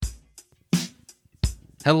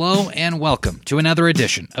Hello and welcome to another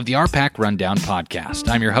edition of the RPAC Rundown Podcast.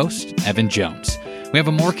 I'm your host, Evan Jones. We have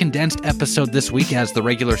a more condensed episode this week as the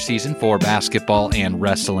regular season for basketball and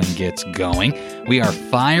wrestling gets going. We are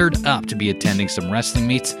fired up to be attending some wrestling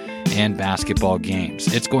meets and basketball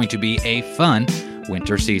games. It's going to be a fun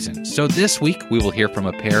winter season. So this week we will hear from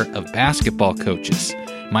a pair of basketball coaches.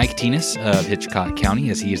 Mike Tinas of Hitchcock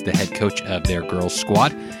County, as he is the head coach of their girls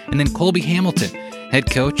squad, and then Kolby Hamilton, head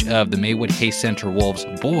coach of the Maywood-Hayes Center Wolves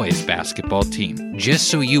boys basketball team. Just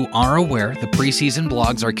so you are aware, the preseason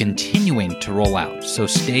blogs are continuing to roll out, so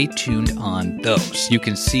stay tuned on those. You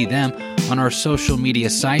can see them on our social media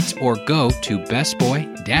sites or go to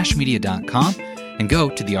bestboy-media.com and go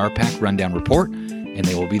to the RPAC Rundown Report, and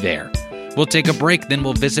they will be there. We'll take a break, then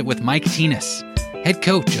we'll visit with Mike Tinas, head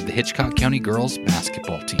coach of the Hitchcock County girls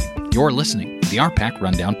basketball team. You're listening to the RPAC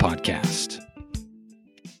Rundown Podcast.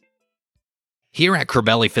 Here at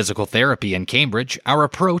Kolby Physical Therapy in Cambridge, our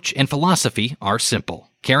approach and philosophy are simple.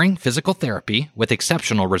 Caring physical therapy with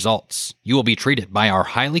exceptional results. You will be treated by our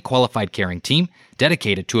highly qualified caring team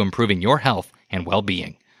dedicated to improving your health and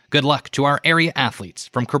well-being. Good luck to our area athletes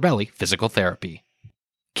from Kolby Physical Therapy.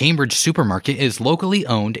 Cambridge Supermarket is locally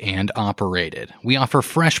owned and operated. We offer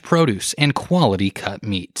fresh produce and quality cut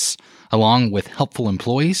meats, along with helpful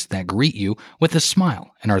employees that greet you with a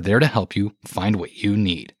smile and are there to help you find what you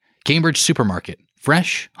need. Cambridge Supermarket,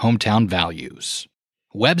 fresh hometown values.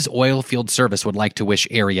 Webb's Oil Field Service would like to wish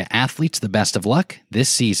area athletes the best of luck this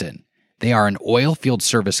season. They are an oil field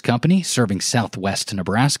service company serving southwest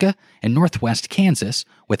Nebraska and northwest Kansas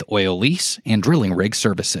with oil lease and drilling rig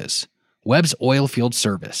services. Webb's Oil Field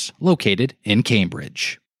Service, located in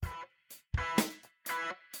Cambridge.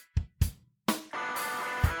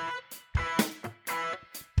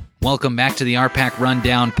 Welcome back to the RPAC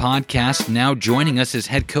Rundown Podcast. Now joining us is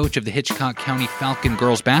head coach of the Hitchcock County Falcon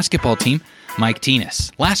girls basketball team, Mike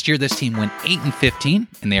Tinas. Last year, this team went 8-15,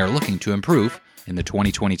 and they are looking to improve in the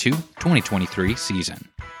 2022-2023 season.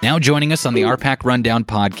 Now joining us on the RPAC Rundown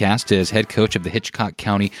Podcast is head coach of the Hitchcock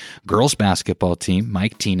County girls basketball team,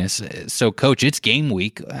 Mike Tinas. So, Coach, it's game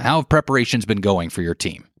week. How have preparations been going for your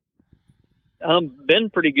team? Been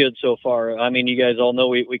pretty good so far. I mean, you guys all know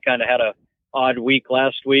we kind of had a odd week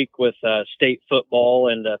last week with state football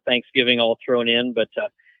and Thanksgiving all thrown in, but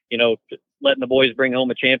letting the boys bring home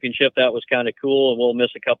a championship, that was kind of cool, and we'll miss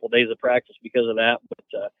a couple of days of practice because of that.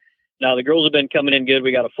 But now the girls have been coming in good.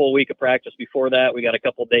 We got a full week of practice before that. We got a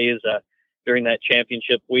couple of days during that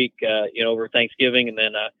championship week, over Thanksgiving, and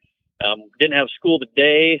then didn't have school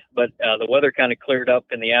today, but the weather kind of cleared up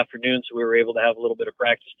in the afternoon, so we were able to have a little bit of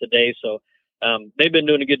practice today. So they've been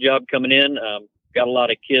doing a good job coming in. Got a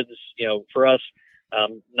lot of kids, for us,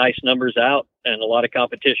 nice numbers out and a lot of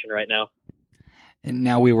competition right now. And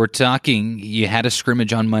now we were talking, you had a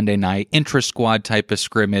scrimmage on Monday night, intra-squad type of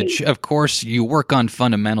scrimmage. Of course, you work on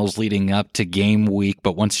fundamentals leading up to game week,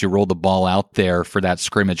 but once you roll the ball out there for that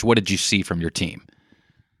scrimmage, what did you see from your team?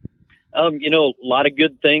 A lot of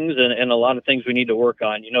good things and a lot of things we need to work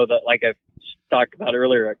on. That, like I talked about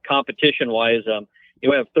earlier, competition-wise,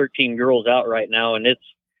 we have 13 girls out right now, and it's,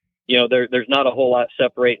 there's not a whole lot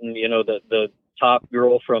separating, the top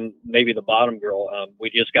girl from maybe the bottom girl. We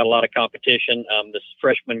just got a lot of competition. This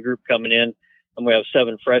freshman group coming in, and we have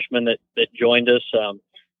 7 freshmen that joined us,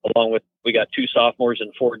 along with, we got 2 sophomores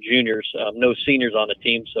and 4 juniors, no seniors on the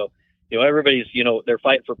team. So, everybody's, they're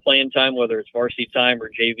fighting for playing time, whether it's varsity time or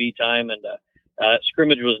JV time. And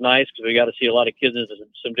scrimmage was nice because we got to see a lot of kids in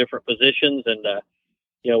some different positions. And,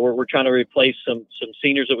 we're trying to replace some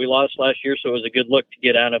seniors that we lost last year. So it was a good look to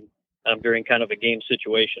get at them during kind of a game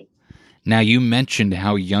situation. Now, you mentioned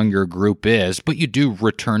how young your group is, but you do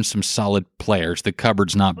return some solid players. The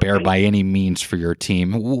cupboard's not bare by any means for your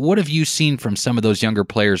team. What have you seen from some of those younger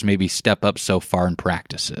players maybe step up so far in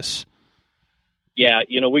practices? Yeah,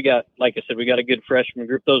 we got, like I said, we got a good freshman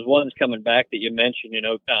group. Those ones coming back that you mentioned,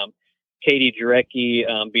 Katie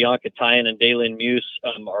Jarecki, Bianca Tyan, and Daylin Muse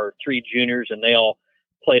are 3 juniors, and they all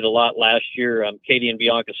played a lot last year. Katie and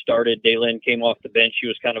Bianca started. Daylin came off the bench. She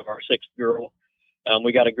was kind of our 6th girl.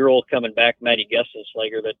 We got a girl coming back, Maddie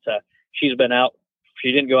Gessenslager, that she's been out.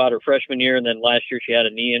 She didn't go out her freshman year, and then last year she had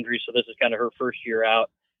a knee injury, so this is kind of her first year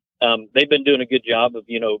out. They've been doing a good job of,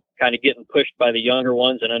 kind of getting pushed by the younger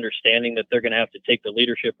ones and understanding that they're going to have to take the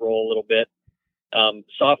leadership role a little bit.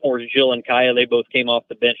 Sophomores, Jill and Kaya, they both came off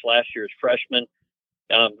the bench last year as freshmen.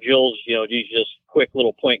 Jill's, she's just quick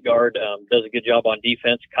little point guard, does a good job on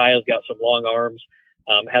defense. Kaya's got some long arms,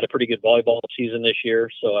 had a pretty good volleyball season this year.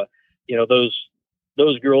 So,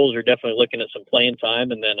 those girls are definitely looking at some playing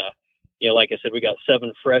time. And then, like I said, we got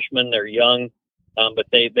 7 freshmen. They're young. But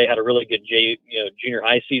they had a really good junior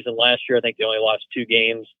high season last year. I think they only lost 2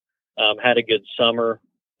 games. Had a good summer.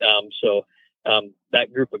 So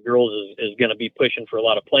that group of girls is going to be pushing for a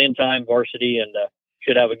lot of playing time, varsity, and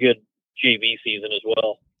should have a good JV season as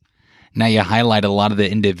well. Now, you highlight a lot of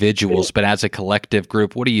the individuals, but as a collective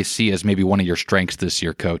group, what do you see as maybe one of your strengths this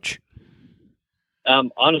year, Coach?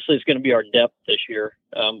 Honestly, it's going to be our depth this year.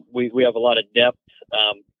 We have a lot of depth.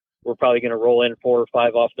 We're probably going to roll in 4 or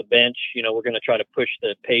 5 off the bench. We're going to try to push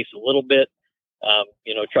the pace a little bit,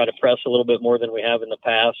 try to press a little bit more than we have in the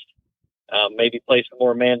past, maybe play some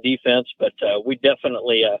more man defense. But we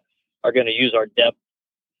definitely are going to use our depth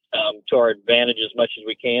to our advantage as much as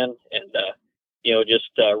we can, and just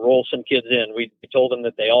roll some kids in. We told them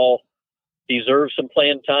that they all deserve some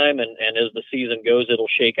playing time, and as the season goes, it'll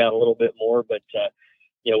shake out a little bit more. But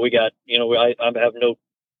we got I have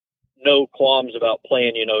no qualms about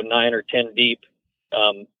playing 9 or 10 deep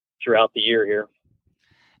throughout the year here.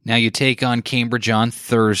 Now you take on Cambridge on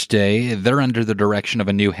Thursday. They're under the direction of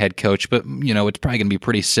a new head coach, but it's probably going to be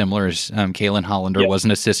pretty similar as Kaylin Hollander was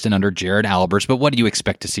an assistant under Jared Albers. But what do you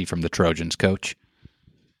expect to see from the Trojans, Coach?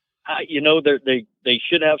 They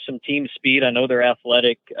should have some team speed. I know they're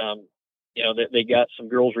athletic. They got some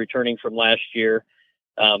girls returning from last year.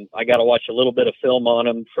 I got to watch a little bit of film on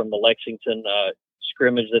them from the Lexington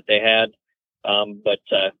scrimmage that they had. But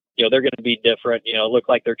they're going to be different. Look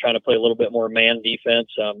like they're trying to play a little bit more man defense.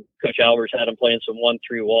 Coach Albers had them playing some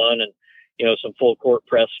 1-3-1 and, some full court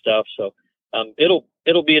press stuff. So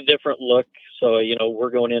it'll be a different look. So,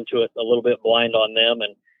 we're going into it a little bit blind on them,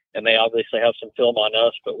 and they obviously have some film on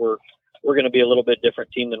us, but we're going to be a little bit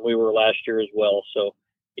different team than we were last year as well. So,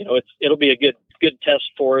 it'll be a good test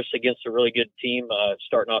for us against a really good team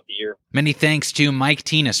starting off the year. Many thanks to Mike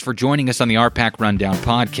Tinas for joining us on the RPAC Rundown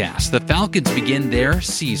Podcast. The Falcons begin their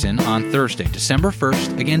season on Thursday, December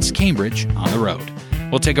 1st against Cambridge on the road.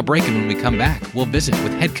 We'll take a break, and when we come back, we'll visit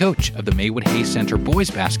with head coach of the Maywood-Hayes Center boys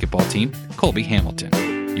basketball team, Kolby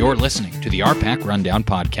Hamilton. You're listening to the RPAC Rundown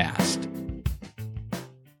Podcast.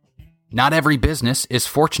 Not every business is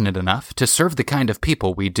fortunate enough to serve the kind of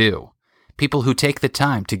people we do. People who take the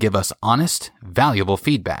time to give us honest, valuable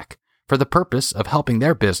feedback for the purpose of helping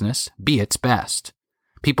their business be its best.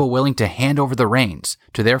 People willing to hand over the reins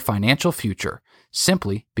to their financial future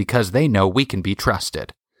simply because they know we can be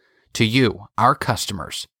trusted. To you, our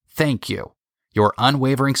customers, thank you. Your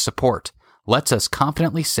unwavering support lets us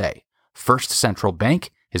confidently say First Central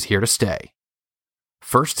Bank is here to stay.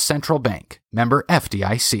 First Central Bank, member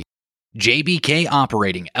FDIC. JBK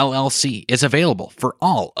Operating LLC is available for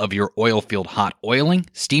all of your oilfield hot oiling,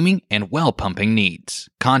 steaming, and well pumping needs.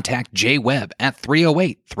 Contact Jay Webb at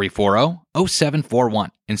 308-340-0741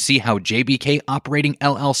 and see how JBK Operating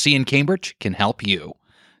LLC in Cambridge can help you.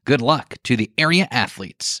 Good luck to the area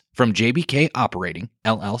athletes from JBK Operating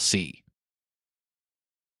LLC.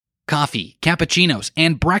 Coffee, cappuccinos,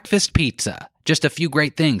 and breakfast pizza. Just a few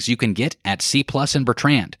great things you can get at C Plus in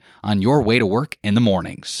Bertrand on your way to work in the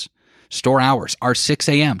mornings. Store hours are 6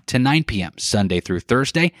 a.m. to 9 p.m. Sunday through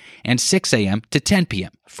Thursday and 6 a.m. to 10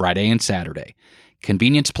 p.m. Friday and Saturday.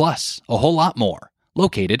 Convenience plus a whole lot more.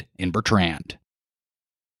 Located in Bertrand.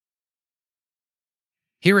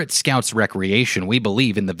 Here at Scouts Recreation, we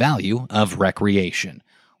believe in the value of recreation.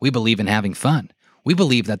 We believe in having fun. We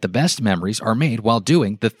believe that the best memories are made while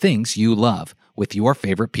doing the things you love with your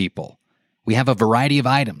favorite people. We have a variety of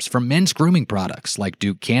items from men's grooming products like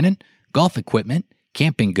Duke Cannon, golf equipment,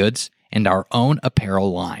 camping goods, and our own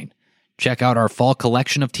apparel line. Check out our fall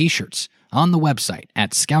collection of t-shirts on the website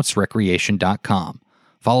at scoutsrecreation.com.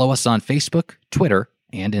 Follow us on Facebook, Twitter,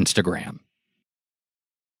 and Instagram.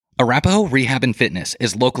 Arapahoe Rehab and Fitness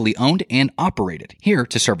is locally owned and operated, here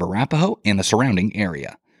to serve Arapahoe and the surrounding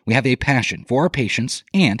area. We have a passion for our patients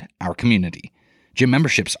and our community. Gym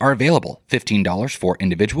memberships are available, $15 for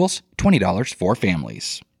individuals, $20 for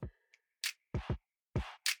families.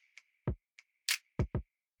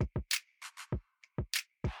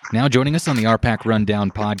 Now joining us on the RPAC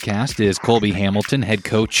Rundown Podcast is Kolby Hamilton, head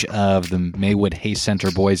coach of the Maywood-Hayes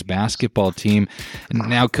Center boys basketball team.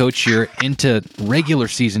 Now, Coach, you're into regular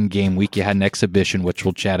season game week. You had an exhibition, which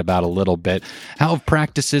we'll chat about a little bit. How have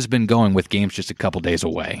practices been going with games just a couple days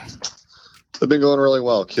away? They've been going really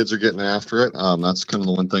well. Kids are getting after it. That's kind of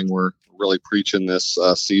the one thing we're really preaching this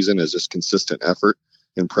season is just consistent effort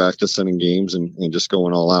in practice and in games and just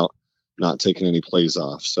going all out, not taking any plays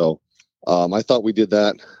off. So I thought we did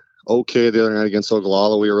that okay the other night against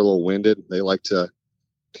Ogallala. We were a little winded. They like to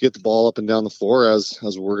get the ball up and down the floor as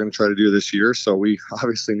we're going to try to do this year. So we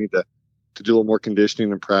obviously need to do a little more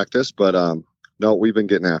conditioning and practice. But no, we've been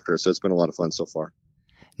getting after it. So it's been a lot of fun so far.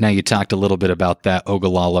 Now, you talked a little bit about that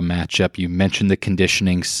Ogallala matchup. You mentioned the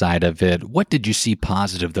conditioning side of it. What did you see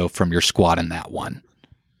positive, though, from your squad in that one?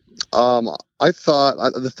 I thought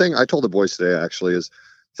the thing I told the boys today actually is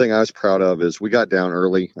the thing I was proud of is we got down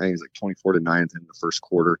early. I think it was like 24-9 in the first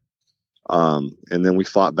quarter. And then we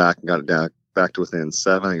fought back and got it down back to within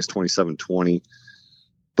 7. I think it's 27-20.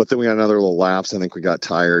 But then we got another little lapse. I think we got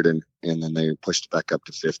tired and then they pushed it back up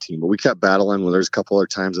to 15. But we kept battling. Well, there's a couple other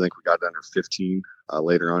times I think we got it under 15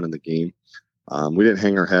 later on in the game. We didn't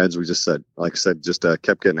hang our heads. We just said, like I said, just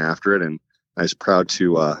kept getting after it. And I was proud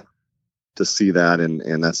to see that.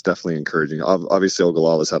 And that's definitely encouraging. Obviously,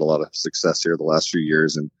 Ogallala's had a lot of success here the last few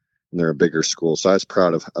years, and they're a bigger school. So I was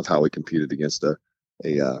proud of how we competed against a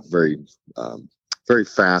very, very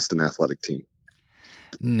fast and athletic team.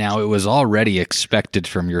 Now, it was already expected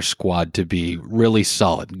from your squad to be really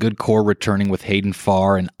solid. Good core returning with Hayden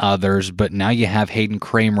Farr and others, but now you have Hayden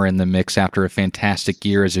Kramer in the mix after a fantastic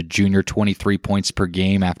year as a junior, 23 points per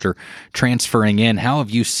game after transferring in. How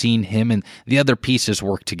have you seen him and the other pieces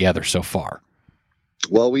work together so far?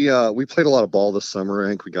 Well, we played a lot of ball this summer. I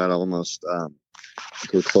think we got almost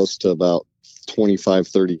we're close to about 25,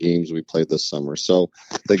 30 games we played this summer. So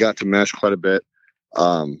they got to mesh quite a bit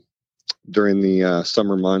during the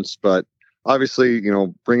summer months. But obviously,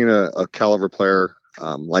 bringing a caliber player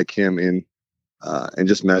like him in and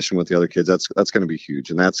just meshing with the other kids, that's going to be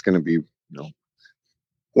huge. And that's going to be,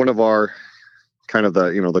 one of our kind of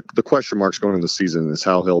the question marks going into the season is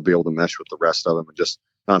how he'll be able to mesh with the rest of them and just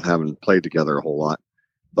not having played together a whole lot.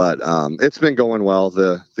 But it's been going well.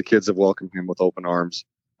 The kids have welcomed him with open arms.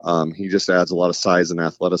 He just adds a lot of size and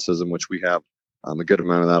athleticism, which we have a good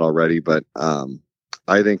amount of that already. But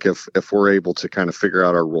I think if we're able to kind of figure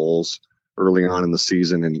out our roles early on in the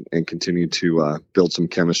season and continue to build some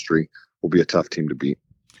chemistry, we'll be a tough team to beat.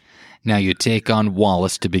 Now you take on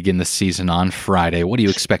Wallace to begin the season on Friday. What do you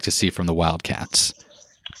expect to see from the Wildcats?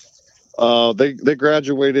 They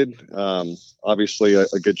graduated, obviously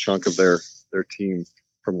a good chunk of their team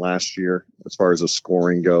from last year as far as the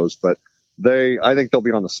scoring goes, but I think they'll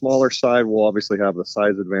be on the smaller side. We'll obviously have the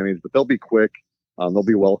size advantage, but they'll be quick. They'll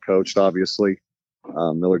be well coached, obviously.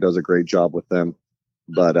 Miller does a great job with them,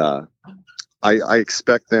 but I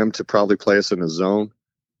expect them to probably play us in a zone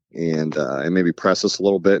and maybe press us a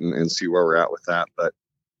little bit and see where we're at with that. But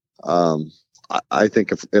I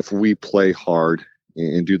think if we play hard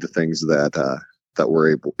and do the things that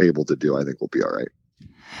we're able to do, I think we'll be all right.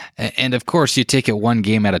 And of course, you take it one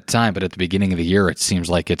game at a time, but at the beginning of the year, it seems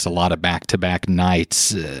like it's a lot of back-to-back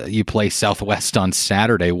nights. You play Southwest on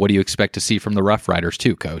Saturday. What do you expect to see from the Rough Riders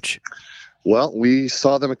too, Coach? Well, we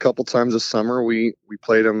saw them a couple times this summer. We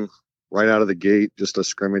played them right out of the gate, just a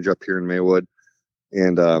scrimmage up here in Maywood,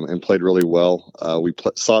 and played really well. We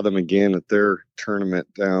saw them again at their tournament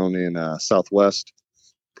down in Southwest,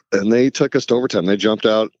 and they took us to overtime. They jumped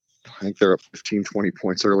out. I think they're up 15, 20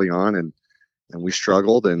 points early on, and we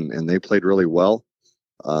struggled, and they played really well.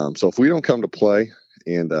 So if we don't come to play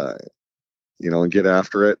and get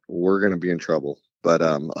after it, we're going to be in trouble. But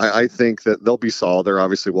I think that they'll be solid. They're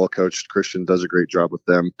obviously well coached. Christian does a great job with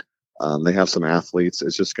them. They have some athletes.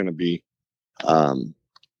 It's just going to be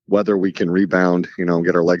whether we can rebound, and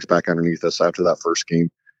get our legs back underneath us after that first game,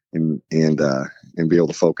 and be able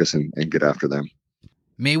to focus and get after them.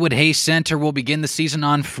 Maywood-Hayes Center will begin the season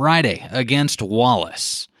on Friday against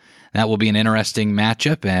Wallace. That will be an interesting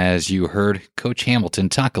matchup, as you heard Coach Hamilton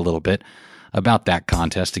talk a little bit about that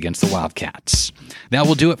contest against the Wildcats. That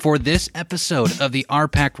will do it for this episode of the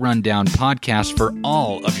RPAC Rundown Podcast. For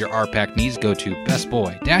all of your RPAC needs, go to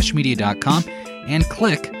bestboy-media.com and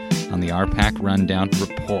click on the RPAC Rundown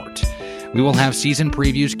Report. We will have season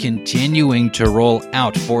previews continuing to roll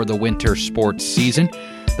out for the winter sports season.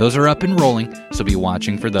 Those are up and rolling, so be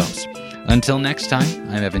watching for those. Until next time,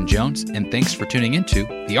 I'm Evan Jones, and thanks for tuning into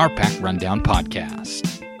the RPAC Rundown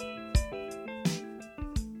Podcast.